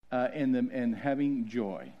and having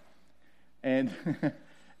joy. And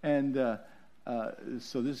and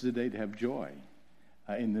so this is a day to have joy.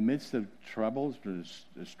 In the midst of troubles, or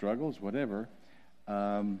struggles, whatever.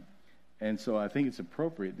 And so I think it's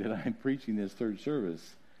appropriate that I'm preaching this third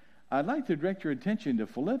service. I'd like to direct your attention to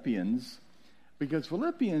Philippians, because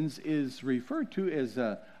Philippians is referred to as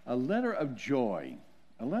a letter of joy.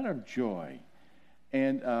 A letter of joy.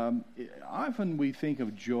 And often we think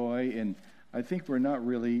of joy, and I think we're not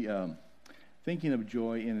really thinking of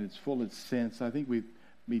joy in its fullest sense. I think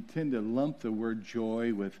we tend to lump the word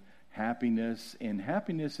joy with happiness, and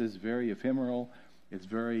happiness is very ephemeral. It's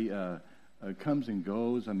very comes and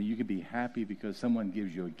goes. I mean, you can be happy because someone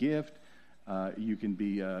gives you a gift. You can be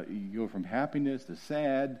you go from happiness to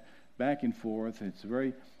sad, back and forth. It's a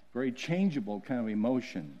very, very changeable kind of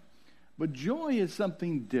emotion. But joy is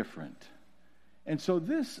something different. And so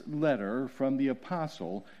this letter from the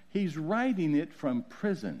apostle, he's writing it from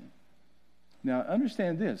prison. Now,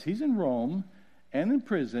 understand this. He's in Rome and in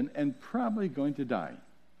prison and probably going to die.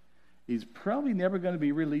 He's probably never going to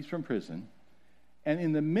be released from prison. And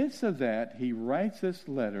in the midst of that, he writes this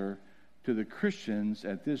letter to the Christians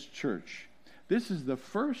at this church. This is the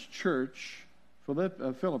first church,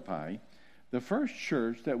 Philippi, the first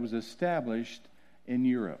church that was established in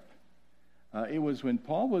Europe. It was when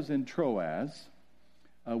Paul was in Troas,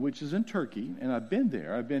 which is in Turkey, and I've been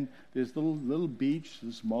there. I've been this little beach,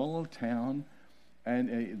 this small little town,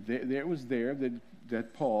 and there was there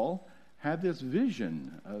that Paul had this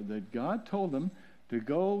vision that God told him to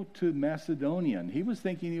go to Macedonia. And he was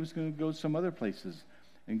thinking he was going to go some other places.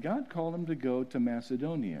 And God called him to go to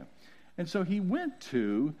Macedonia. And so he went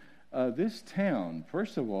to this town.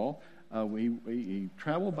 First of all, he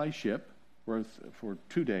traveled by ship for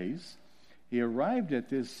 2 days. He arrived at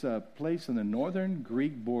this place on the northern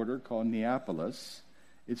Greek border called Neapolis.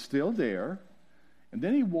 It's still there. And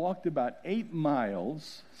then he walked about 8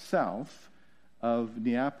 miles south of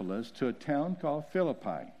Neapolis to a town called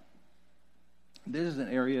Philippi. This is an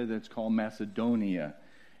area that's called Macedonia.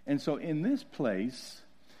 And so in this place,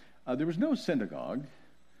 there was no synagogue.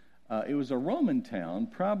 It was a Roman town.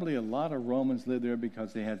 Probably a lot of Romans lived there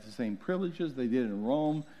because they had the same privileges they did in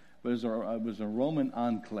Rome. But it was a Roman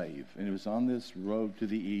enclave. And it was on this road to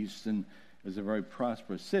the east, and it was a very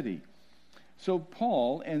prosperous city. So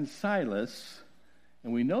Paul and Silas,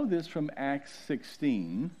 and we know this from Acts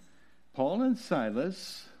 16, Paul and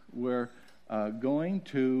Silas were going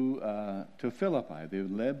to Philippi. They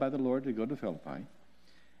were led by the Lord to go to Philippi.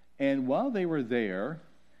 And while they were there,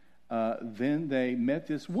 then they met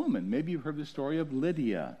this woman. Maybe you've heard the story of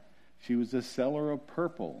Lydia. She was a seller of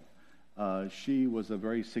purple. She was a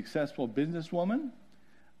very successful businesswoman.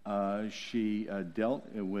 She dealt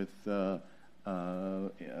with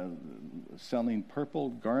selling purple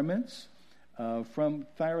garments from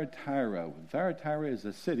Thyatira. Thyatira is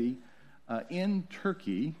a city in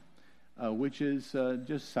Turkey, which is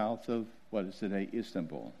just south of what is today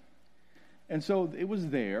Istanbul. And so it was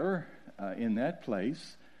there, in that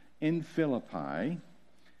place, in Philippi,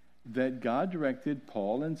 that God directed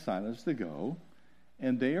Paul and Silas to go.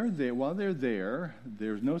 And they are there. While they're there,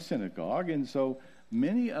 there's no synagogue. And so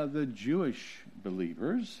many of the Jewish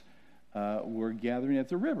believers were gathering at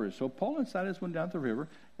the river. So Paul and Silas went down the river,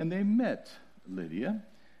 and they met Lydia.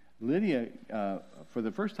 Lydia, for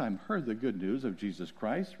the first time, heard the good news of Jesus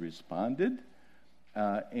Christ, responded.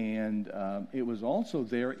 And it was also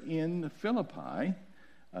there in Philippi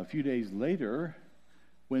a few days later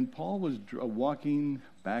when Paul was walking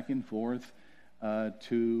back and forth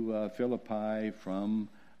to Philippi from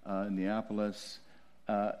Neapolis,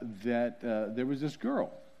 that there was this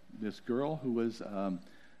girl who was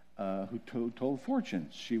who told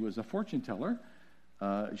fortunes. She was a fortune teller.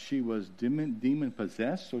 She was demon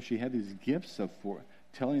possessed, so she had these gifts of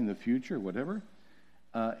telling the future, whatever.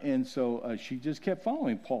 And so she just kept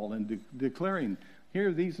following Paul and declaring,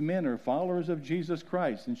 "Here, these men are followers of Jesus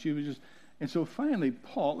Christ." And she was just, and so finally,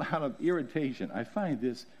 Paul, out of irritation, I find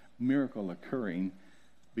this miracle occurring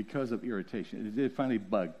because of irritation. It finally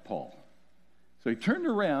bugged Paul. So he turned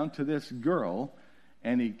around to this girl,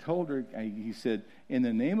 and he told her, he said, "In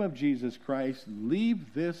the name of Jesus Christ,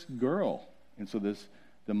 leave this girl." And so this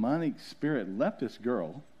demonic spirit left this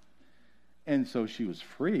girl, and so she was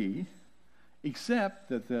free, except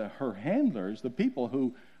that her handlers, the people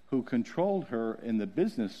who controlled her in the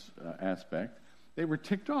business aspect, they were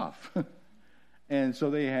ticked off. And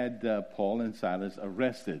so they had Paul and Silas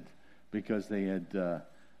arrested because they had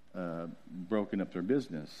broken up their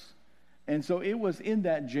business. And so it was in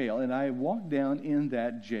that jail, and I walked down in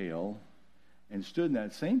that jail and stood in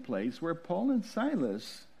that same place where Paul and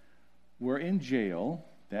Silas were in jail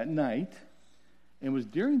that night. And it was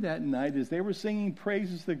during that night as they were singing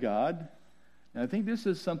praises to God. And I think this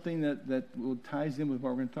is something that ties in with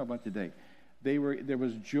what we're going to talk about today. There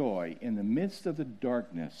was joy in the midst of the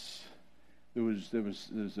darkness. There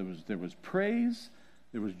was praise,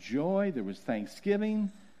 there was joy, there was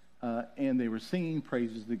thanksgiving, and they were singing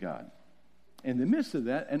praises to God. In the midst of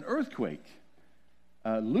that, an earthquake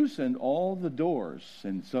loosened all the doors,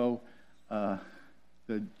 and so the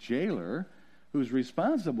jailer, who's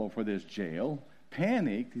responsible for this jail,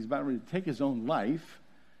 panicked. He's about ready to take his own life,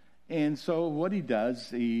 and so what he does,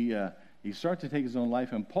 he starts to take his own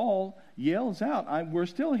life, and Paul yells out, "We're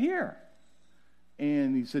still here."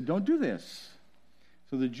 And he said, "Don't do this."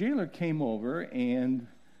 So the jailer came over, and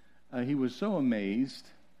he was so amazed.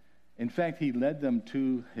 In fact, he led them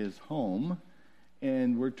to his home,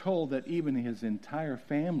 and we're told that even his entire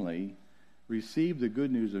family received the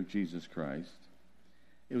good news of Jesus Christ.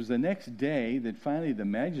 It was the next day that finally the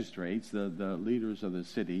magistrates, the leaders of the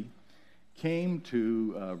city, came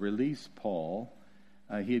to release Paul.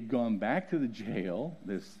 He had gone back to the jail,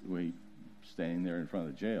 standing there in front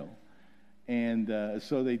of the jail. And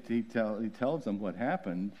so he tells them what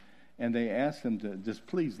happened, and they ask him to just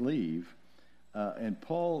please leave. And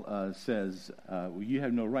Paul says, well, you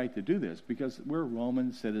have no right to do this because we're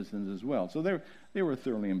Roman citizens as well. So they were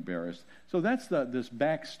thoroughly embarrassed. So that's this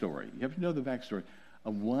backstory. You have to know the backstory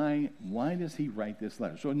of why does he write this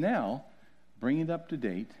letter. So now, bring it up to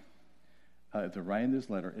date, the writing this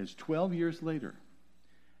letter is 12 years later.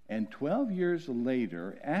 And 12 years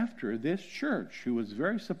later, after this church, who was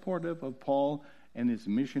very supportive of Paul and his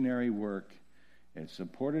missionary work, and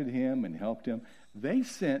supported him and helped him, they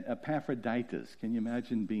sent Epaphroditus. Can you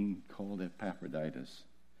imagine being called Epaphroditus?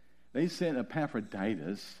 They sent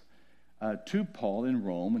Epaphroditus to Paul in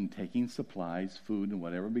Rome and taking supplies, food and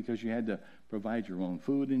whatever, because you had to provide your own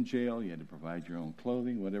food in jail, you had to provide your own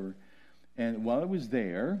clothing, whatever. And while it was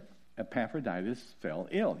there, Epaphroditus fell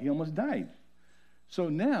ill. He almost died. So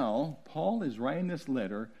now, Paul is writing this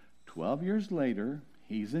letter 12 years later.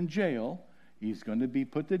 He's in jail. He's going to be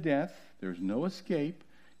put to death. There's no escape.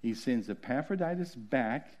 He sends Epaphroditus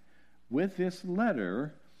back with this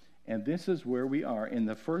letter, and this is where we are in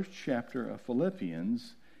the first chapter of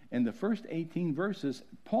Philippians. In the first 18 verses,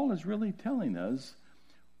 Paul is really telling us,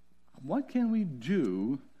 what can we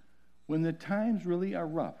do when the times really are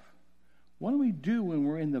rough? What do we do when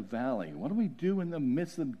we're in the valley? What do we do in the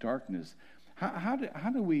midst of darkness? How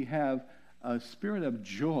do we have a spirit of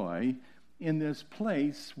joy in this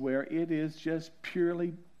place where it is just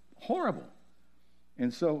purely horrible?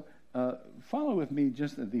 And so follow with me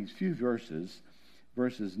just in these few verses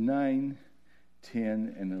 9,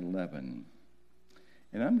 10, and 11.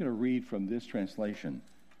 And I'm going to read from this translation.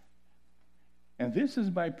 And this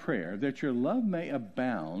is my prayer, that your love may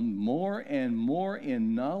abound more and more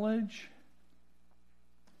in knowledge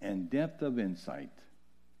and depth of insight,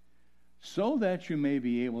 so that you may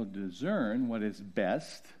be able to discern what is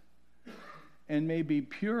best and may be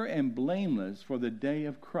pure and blameless for the day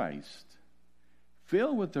of Christ,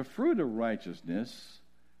 filled with the fruit of righteousness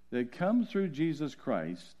that comes through Jesus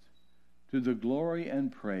Christ to the glory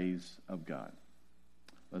and praise of God.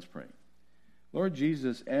 Let's pray. Lord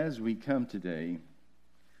Jesus, as we come today,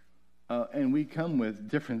 and we come with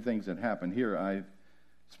different things that happen. Here I've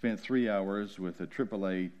spent 3 hours with a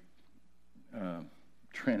AAA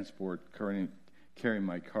transport carrying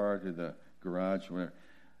my car to the garage, whatever.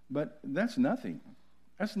 But that's nothing.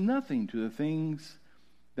 That's nothing to the things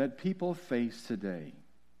that people face today.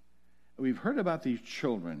 We've heard about these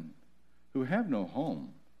children who have no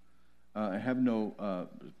home, have no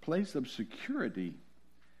place of security.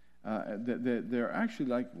 They're actually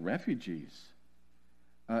like refugees.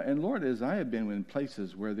 And Lord, as I have been in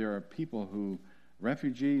places where there are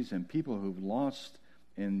refugees and people who've lost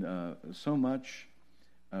in so much,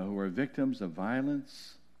 who are victims of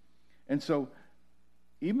violence. And so,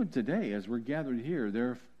 even today, as we're gathered here, there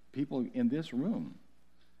are people in this room.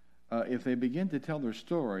 If they begin to tell their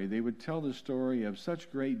story, they would tell the story of such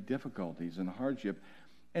great difficulties and hardship.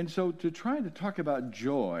 And so, to try to talk about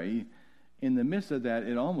joy in the midst of that,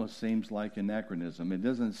 it almost seems like anachronism. It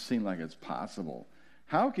doesn't seem like it's possible.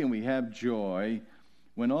 How can we have joy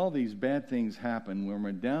when all these bad things happen, when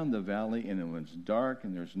we're down the valley and when it's dark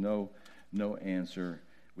and there's no answer?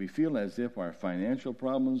 We feel as if our financial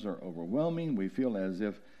problems are overwhelming. We feel as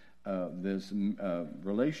if this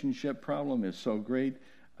relationship problem is so great.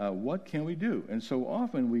 What can we do? And so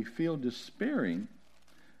often we feel despairing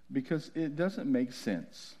because it doesn't make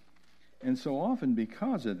sense. And so often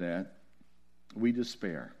because of that, we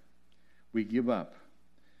despair. We give up.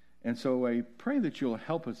 And so I pray that you'll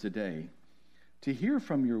help us today to hear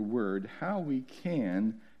from your word how we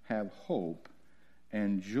can have hope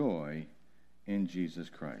and joy in Jesus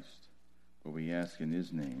Christ. For we ask in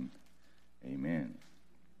his name, amen.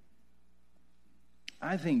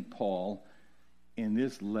 I think Paul, in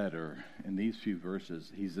this letter, in these few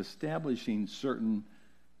verses, he's establishing certain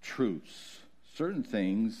truths, certain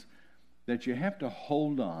things that you have to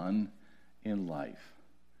hold on in life.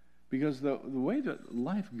 Because the way that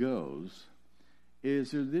life goes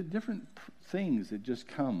is there are different things that just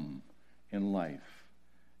come in life.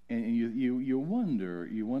 And you wonder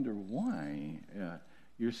why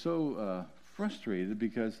you're so frustrated,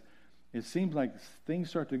 because it seems like things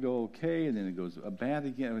start to go okay and then it goes bad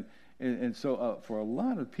again. And so for a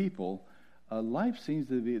lot of people, life seems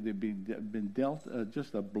to be been dealt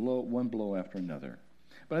just one blow after another.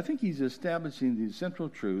 But I think he's establishing these central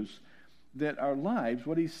truths that our lives,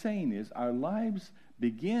 what he's saying is, our lives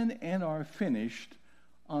begin and are finished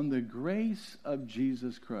on the grace of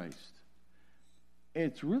Jesus Christ.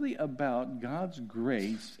 It's really about God's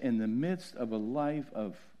grace in the midst of a life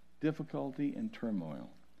of difficulty and turmoil.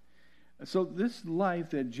 So this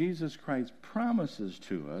life that Jesus Christ promises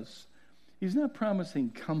to us, he's not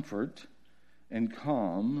promising comfort and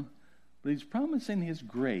calm, but he's promising his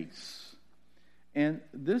grace. And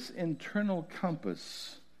this internal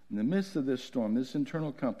compass, in the midst of this storm, this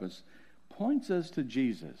internal compass points us to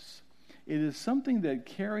Jesus. It is something that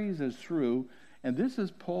carries us through, and this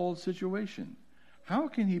is Paul's situation. How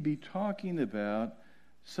can he be talking about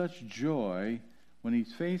such joy when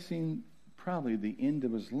he's facing probably the end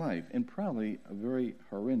of his life, and probably a very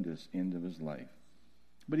horrendous end of his life?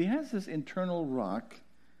 But he has this internal rock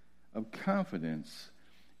of confidence,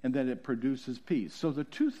 and that it produces peace. So the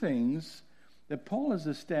two things that Paul is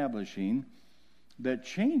establishing that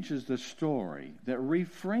changes the story, that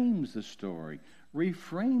reframes the story,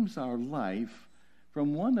 reframes our life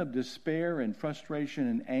from one of despair and frustration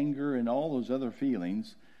and anger and all those other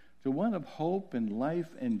feelings to one of hope and life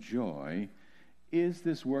and joy, is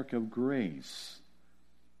this work of grace.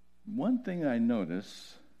 One thing I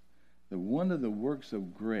notice, that one of the works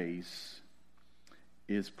of grace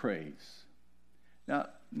is praise. Now,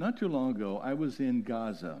 not too long ago, I was in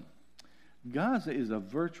Gaza. Gaza is a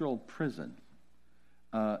virtual prison.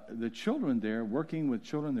 The children there, working with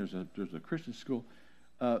children, there's a Christian school.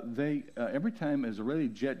 They every time as a Israeli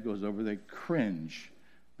jet goes over, they cringe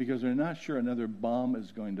because they're not sure another bomb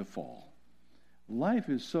is going to fall. Life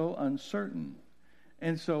is so uncertain.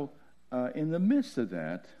 And so in the midst of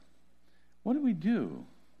that, what do?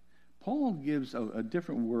 Paul gives a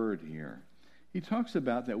different word here. He talks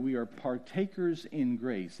about that we are partakers in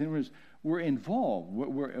grace. In other words, we're involved.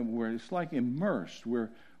 We're it's like immersed.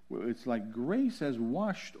 It's like grace has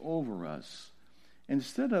washed over us.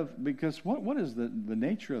 Instead of, because what is the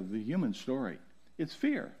nature of the human story? It's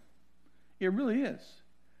fear. It really is.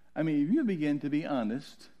 I mean, if you begin to be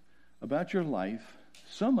honest about your life,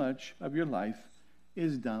 so much of your life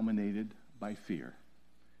is dominated by fear.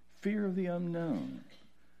 Fear of the unknown.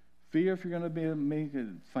 Fear if you're going to be able to make it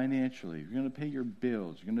financially, if you're going to pay your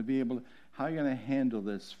bills, you're going to be able to, how are you going to handle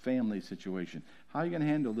this family situation? How are you going to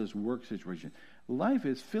handle this work situation? Life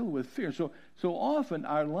is filled with fear. So often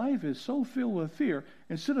our life is so filled with fear,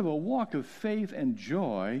 instead of a walk of faith and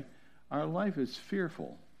joy, our life is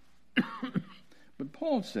fearful. But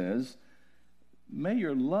Paul says, may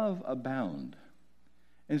your love abound.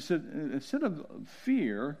 Instead of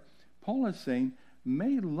fear, Paul is saying,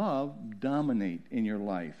 may love dominate in your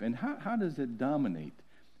life. And how does it dominate?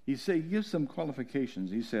 He gives some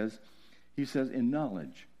qualifications. He says in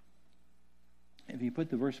knowledge. If you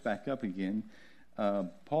put the verse back up again,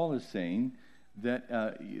 Paul is saying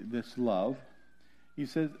that this love, he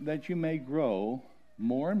says that you may grow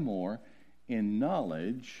more and more in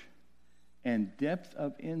knowledge and depth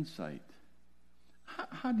of insight.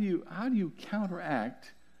 How do you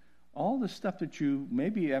counteract all the stuff that you,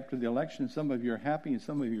 maybe after the election, some of you are happy and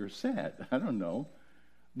some of you are sad. I don't know.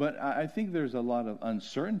 But I think there's a lot of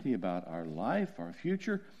uncertainty about our life, our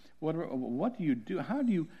future. What do you do? How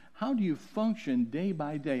do you function day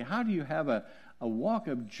by day? How do you have a walk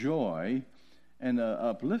of joy and an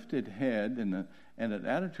uplifted head and an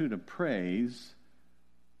attitude of praise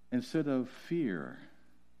instead of fear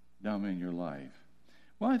dominating your life?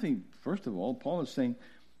 Well, I think, first of all, Paul is saying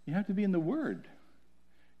you have to be in the Word.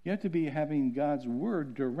 You have to be having God's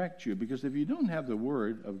Word direct you, because if you don't have the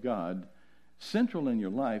Word of God central in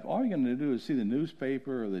your life, all you're going to do is see the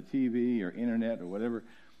newspaper or the TV or internet or whatever,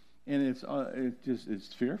 and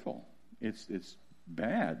it's fearful. It's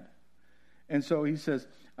bad. And so he says,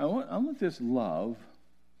 I want this love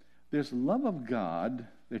of God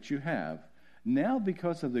that you have. Now,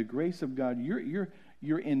 because of the grace of God,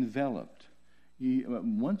 you're enveloped.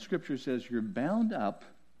 One scripture says you're bound up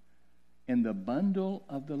and the bundle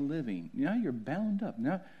of the living. Now you're bound up.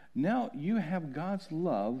 Now you have God's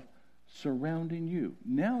love surrounding you.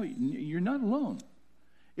 Now you're not alone.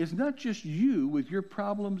 It's not just you with your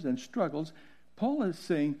problems and struggles. Paul is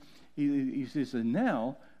saying, he says, and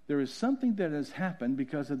now there is something that has happened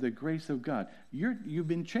because of the grace of God. You've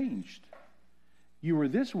been changed. You were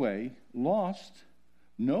this way, lost,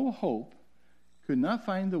 no hope, could not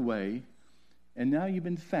find the way, and now you've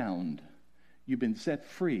been found. You've been set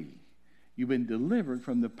free. You've been delivered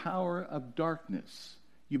from the power of darkness.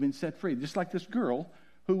 You've been set free. Just like this girl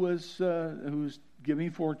who was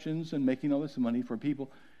giving fortunes and making all this money for people.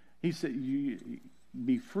 He said, you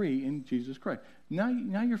be free in Jesus Christ. Now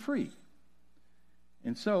you're free.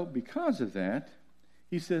 And so, because of that,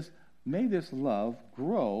 he says, may this love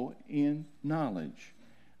grow in knowledge.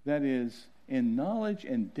 That is, in knowledge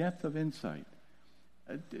and depth of insight.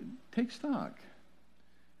 Take stock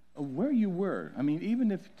of where you were. I mean,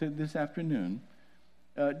 even if this afternoon,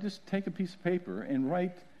 just take a piece of paper and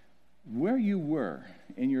write where you were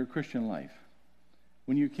in your Christian life.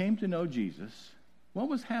 When you came to know Jesus, what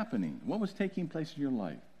was happening? What was taking place in your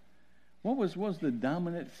life? What was the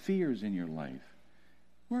dominant fears in your life?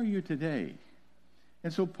 Where are you today?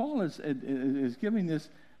 And so Paul is giving this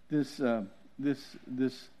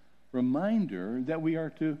reminder that we are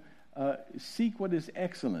to seek what is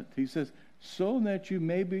excellent. He says, so that you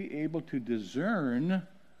may be able to discern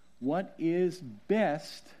what is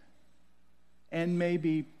best and may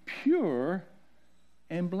be pure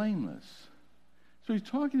and blameless. So he's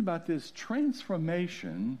talking about this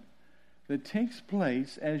transformation that takes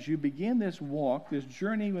place as you begin this walk, this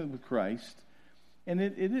journey with Christ. And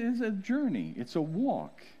it is a journey. It's a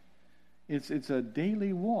walk. It's a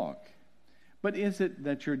daily walk. But is it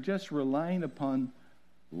that you're just relying upon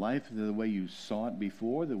life the way you saw it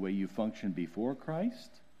before, the way you functioned before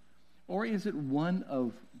Christ? Or is it one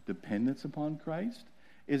of dependence upon Christ?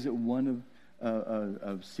 Is it one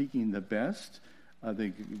of seeking the best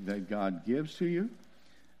that God gives to you?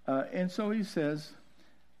 And so he says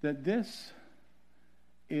that this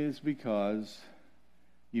is because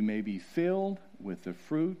you may be filled with the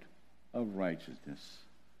fruit of righteousness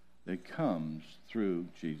that comes through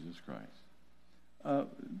Jesus Christ.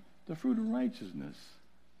 The fruit of righteousness.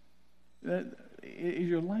 Is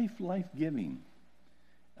your life life-giving?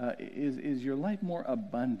 Is your life more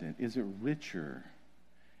abundant? Is it richer?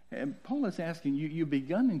 And Paul is asking you, you've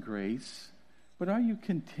begun in grace, but are you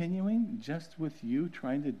continuing just with you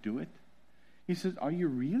trying to do it? He says, are you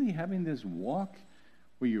really having this walk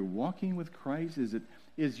where you're walking with Christ?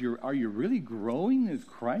 Are you really growing with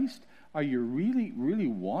Christ? Are you really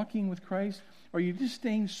walking with Christ? Or are you just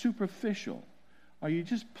staying superficial? Are you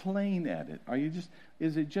just playing at it?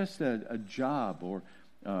 Is it just a job or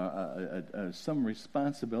some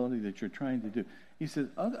responsibility that you're trying to do? He says,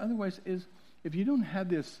 otherwise, if you don't have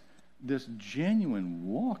this genuine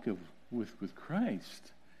walk with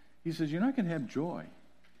Christ, he says, you're not going to have joy.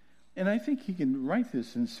 And I think he can write this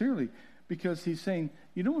sincerely because he's saying,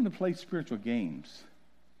 you don't want to play spiritual games.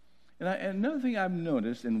 And another thing I've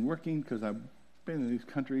noticed in working, because I've been in these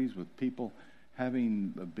countries with people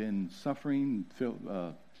having been suffering,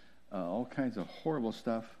 all kinds of horrible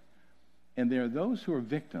stuff, and there are those who are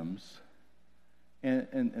victims,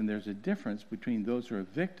 and there's a difference between those who are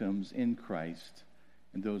victims in Christ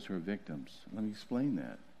and those who are victims. Let me explain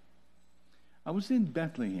that. I was in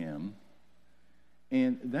Bethlehem,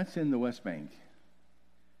 and that's in the West Bank,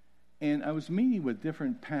 and I was meeting with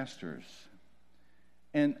different pastors,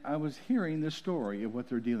 and I was hearing the story of what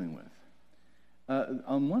they're dealing with.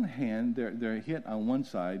 On one hand, they're hit on one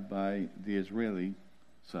side by the Israeli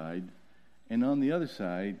side, and on the other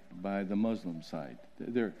side by the Muslim side.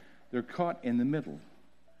 They're caught in the middle,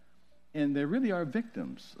 and they really are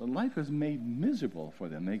victims. Life is made miserable for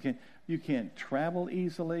them. You can't travel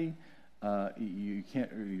easily. You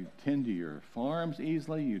tend to your farms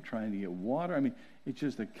easily. You're trying to get water. I mean, it's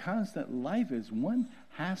just a constant life is one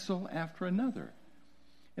hassle after another.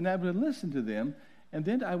 And I would listen to them, and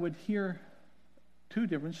then I would hear two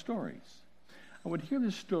different stories. I would hear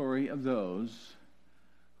the story of those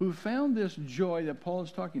who found this joy that Paul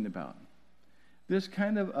is talking about, this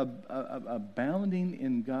kind of abounding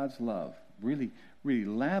in God's love, really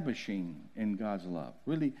lavishing in God's love,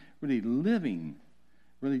 really living,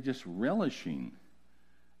 really just relishing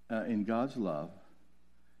in God's love,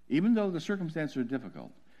 even though the circumstances are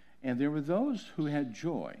difficult. And there were those who had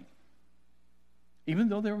joy, even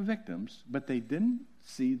though they were victims, but they didn't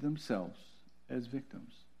see themselves as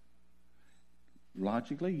victims.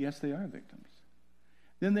 Logically, yes, they are victims.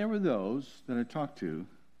 Then there were those that I talked to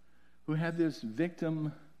who had this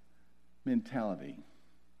victim mentality.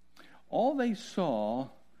 All they saw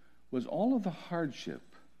was all of the hardship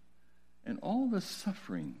and all the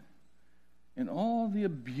suffering and all the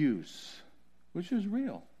abuse, which is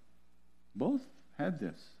real. Both had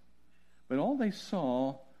this. But all they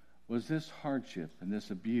saw was this hardship and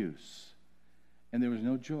this abuse, and there was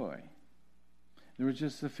no joy. There was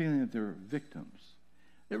just the feeling that they were victims.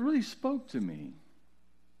 It really spoke to me,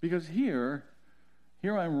 because here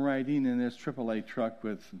I'm riding in this AAA truck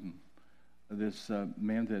with this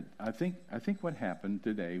man that I think what happened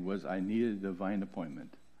today was I needed a divine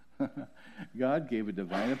appointment. God gave a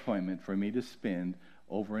divine appointment for me to spend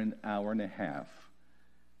over an hour and a half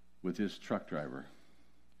with this truck driver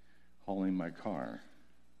hauling my car,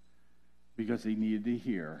 because he needed to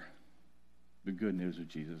hear the good news of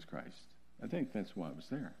Jesus Christ. I think that's why I was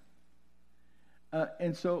there.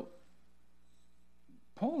 And so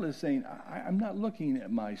Paul is saying, I'm not looking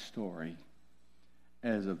at my story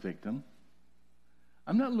as a victim.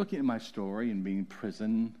 I'm not looking at my story and being in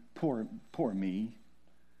prison. Poor me.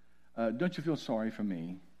 Don't you feel sorry for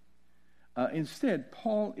me? Instead,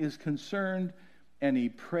 Paul is concerned, and he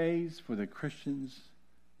prays for the Christians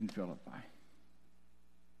in Philippi.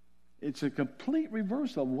 It's a complete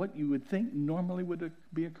reversal of what you would think normally would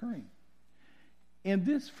be occurring. In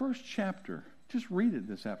this first chapter, just read it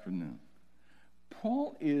this afternoon.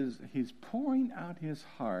 He's pouring out his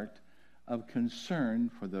heart of concern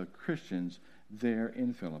for the Christians there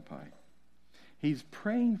in Philippi. He's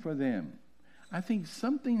praying for them. I think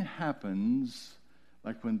something happens,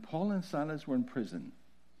 like when Paul and Silas were in prison.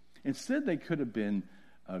 Instead, they could have been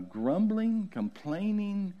grumbling,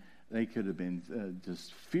 complaining. They could have been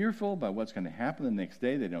just fearful about what's going to happen the next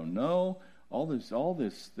day. They don't know. All this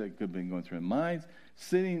that could have been going through their minds.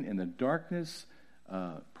 Sitting in the darkness,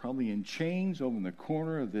 probably in chains over in the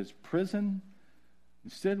corner of this prison.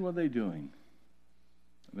 Instead, what are they doing?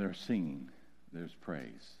 They're singing. There's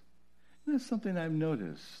praise. And that's something I've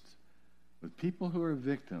noticed with people who are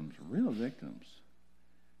victims, real victims,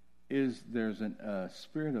 is there's a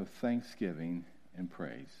spirit of thanksgiving and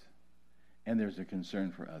praise. And there's a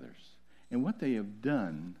concern for others. And what they have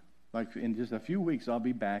done, like in just a few weeks, I'll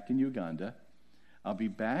be back in Uganda. I'll be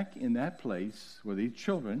back in that place where these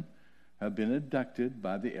children have been abducted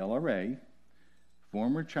by the LRA,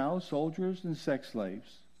 former child soldiers and sex slaves,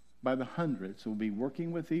 by the hundreds. So we'll be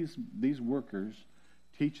working with these workers,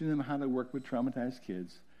 teaching them how to work with traumatized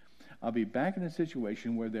kids. I'll be back in a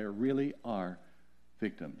situation where there really are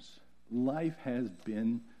victims. Life has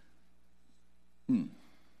been,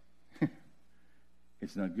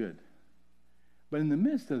 it's not good. But in the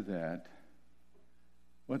midst of that,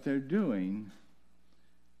 what they're doing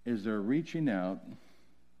is they're reaching out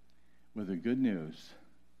with the good news.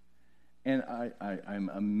 And I'm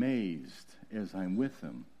amazed as I'm with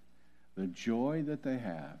them, the joy that they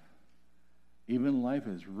have. Even life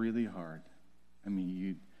is really hard. I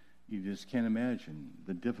mean, you just can't imagine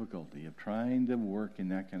the difficulty of trying to work in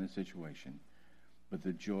that kind of situation, but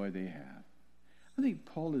the joy they have. I think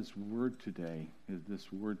Paul's word today,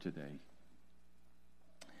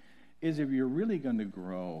 is if you're really going to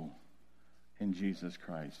grow in Jesus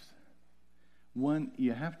Christ, one,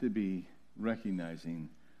 you have to be recognizing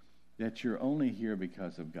that you're only here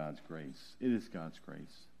because of God's grace. It is God's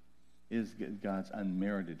grace. It is God's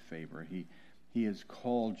unmerited favor. He has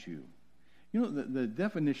called you. You know, the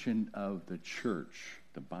definition of the church,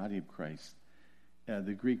 the body of Christ,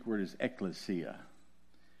 the Greek word is ekklesia,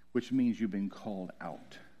 which means you've been called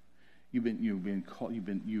out. You've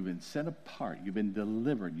been set apart. You've been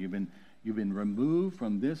delivered. You've been removed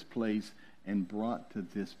from this place and brought to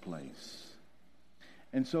this place.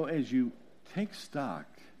 And so as you take stock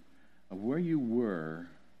of where you were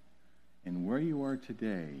and where you are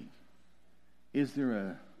today, is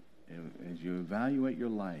there as you evaluate your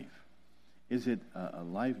life, is it a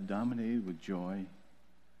life dominated with joy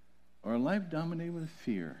or a life dominated with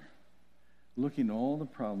fear? Looking at all the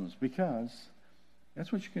problems, because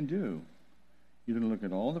that's what you can do. You can look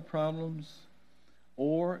at all the problems,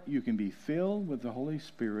 or you can be filled with the Holy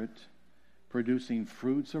Spirit, producing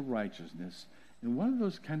fruits of righteousness. And one of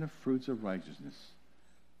those kind of fruits of righteousness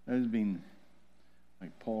has been,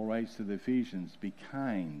 like Paul writes to the Ephesians, be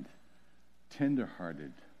kind,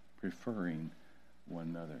 tender-hearted, preferring one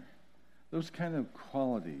another. Those kind of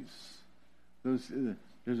qualities,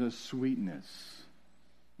 there's a sweetness.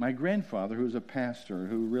 My grandfather, who was a pastor,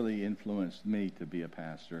 who really influenced me to be a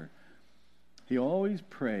pastor, he always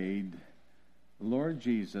prayed, Lord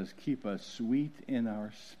Jesus, keep us sweet in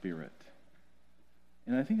our spirit.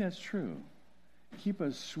 And I think that's true. Keep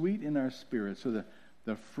us sweet in our spirit. So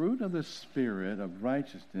the fruit of the Spirit of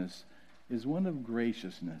righteousness is one of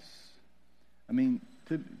graciousness. I mean,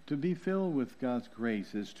 to be filled with God's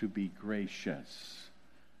grace is to be gracious.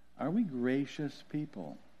 Are we gracious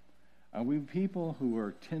people? Are we people who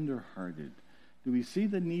are tender-hearted? Do we see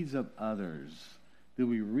the needs of others? Do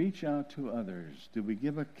we reach out to others? Do we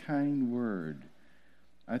give a kind word?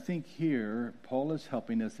 I think here, Paul is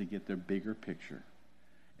helping us to get the bigger picture.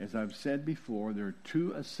 As I've said before, there are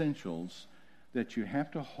two essentials that you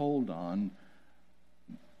have to hold on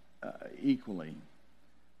equally.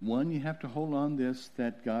 One, you have to hold on this,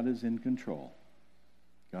 that God is in control.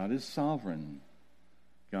 God is sovereign.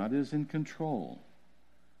 God is in control.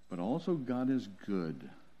 But also God is good.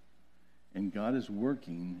 And God is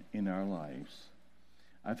working in our lives.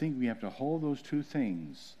 I think we have to hold those two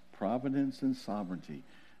things, providence and sovereignty,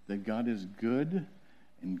 that God is good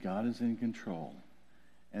and God is in control.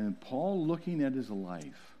 And Paul, looking at his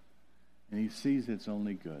life, and he sees it's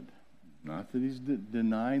only good. Not that he's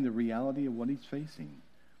denying the reality of what he's facing,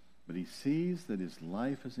 but he sees that his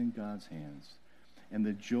life is in God's hands. And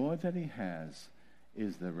the joy that he has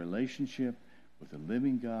is the relationship with the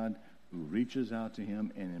living God who reaches out to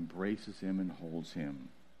him and embraces him and holds him.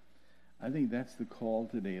 I think that's the call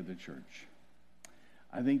today of the church.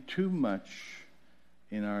 I think too much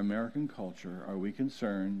in our American culture are we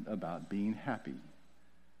concerned about being happy,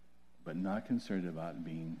 but not concerned about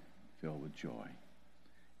being filled with joy.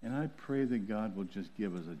 And I pray that God will just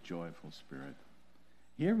give us a joyful spirit.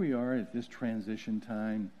 Here we are at this transition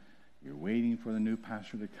time. You're waiting for the new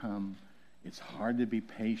pastor to come. It's hard to be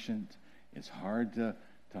patient. It's hard to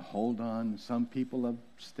hold on. Some people have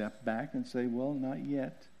stepped back and say, well, not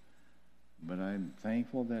yet. But I'm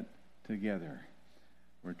thankful that together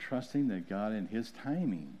we're trusting that God in his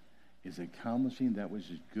timing is accomplishing that which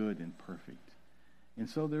is good and perfect. And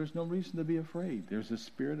so there's no reason to be afraid. There's a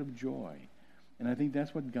spirit of joy. And I think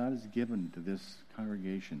that's what God has given to this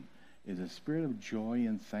congregation, is a spirit of joy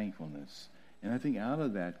and thankfulness. And I think out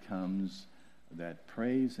of that comes that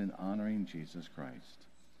praise and honoring Jesus Christ.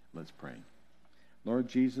 Let's pray. Lord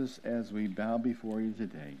Jesus, as we bow before you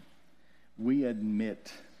today, we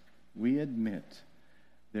admit we're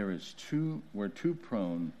too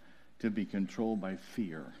prone to be controlled by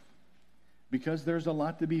fear. Because there's a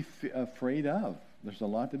lot to be afraid of. There's a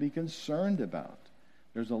lot to be concerned about.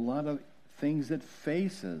 There's a lot of things that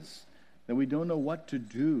face us that we don't know what to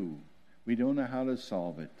do. We don't know how to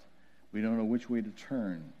solve it. We don't know which way to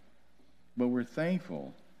turn. But we're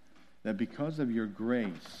thankful that because of your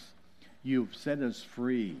grace, you've set us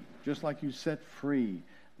free. Just like you set free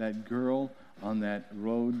that girl on that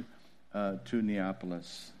road to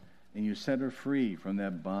Neapolis. And you set her free from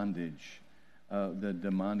that bondage, the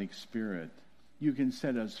demonic spirit. You can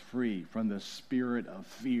set us free from the spirit of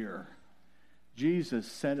fear. Jesus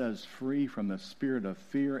set us free from the spirit of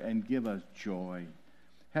fear and give us joy.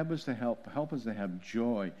 Help us to have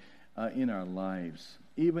joy in our lives,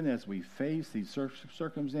 even as we face these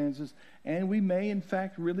circumstances. And we may, in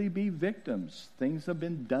fact, really be victims. Things have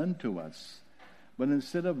been done to us. But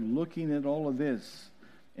instead of looking at all of this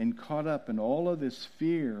and caught up in all of this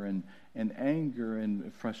fear and anger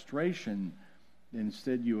and frustration,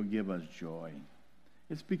 instead you will give us joy.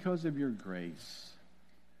 It's because of your grace.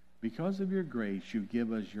 Because of your grace, you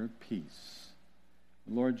give us your peace.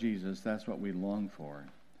 Lord Jesus, that's what we long for.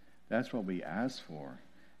 That's what we ask for.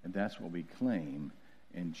 And that's what we claim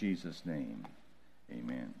in Jesus' name.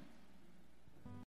 Amen.